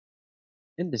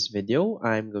In this video,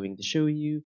 I'm going to show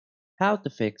you how to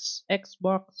fix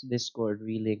Xbox Discord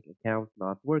Relink account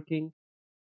not working.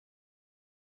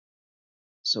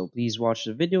 So please watch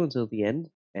the video until the end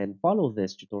and follow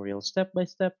this tutorial step by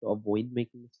step to avoid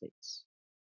making mistakes.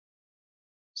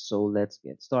 So let's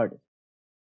get started.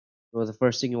 So the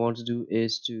first thing you want to do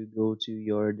is to go to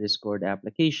your Discord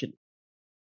application.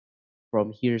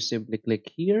 From here, simply click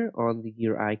here on the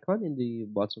gear icon in the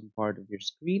bottom part of your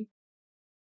screen,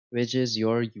 which is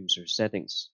your user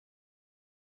settings.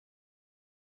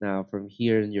 Now from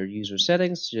here in your user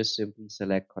settings, just simply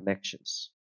select connections.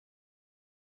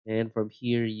 And from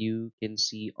here, you can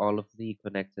see all of the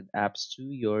connected apps to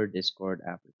your Discord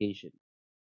application.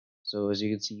 So as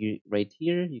you can see right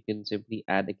here, you can simply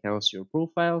add accounts to your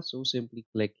profile. So simply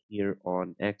click here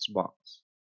on Xbox.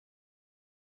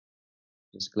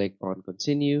 Just click on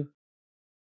continue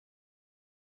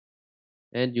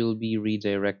and you'll be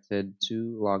redirected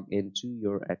to log into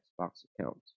your Xbox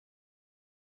account.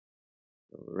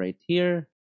 So right here,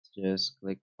 just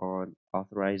click on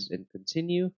authorize and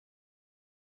continue.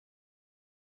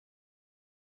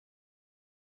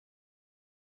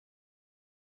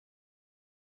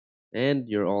 And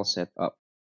you're all set up.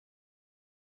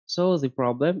 So the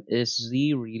problem is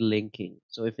the relinking.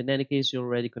 So if in any case you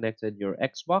already connected your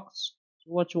Xbox,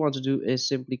 so what you want to do is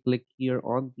simply click here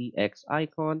on the X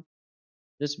icon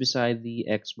just beside the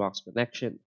Xbox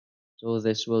connection. So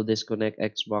this will disconnect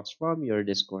Xbox from your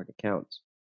Discord account.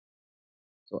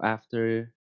 So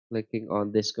after clicking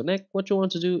on disconnect, what you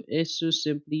want to do is to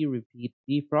simply repeat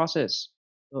the process.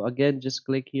 So again, just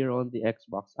click here on the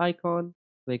Xbox icon,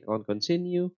 click on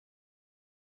continue,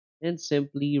 and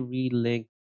simply relink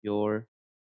your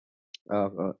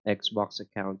Xbox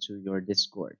account to your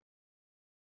Discord.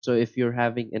 So if you're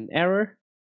having an error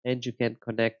and you can't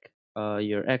connect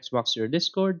your Xbox to your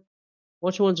Discord,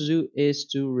 what you want to do is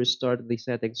to restart the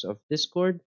settings of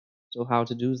Discord. So how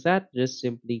to do that? Just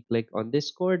simply click on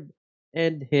Discord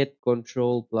and hit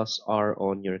Control plus R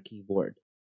on your keyboard.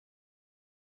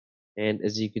 And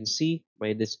as you can see,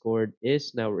 my Discord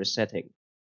is now resetting.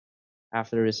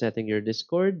 After resetting your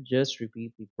Discord, just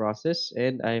repeat the process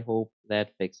and I hope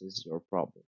that fixes your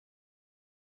problem.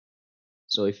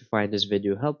 So if you find this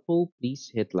video helpful,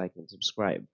 please hit like and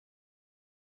subscribe.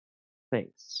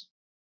 Thanks.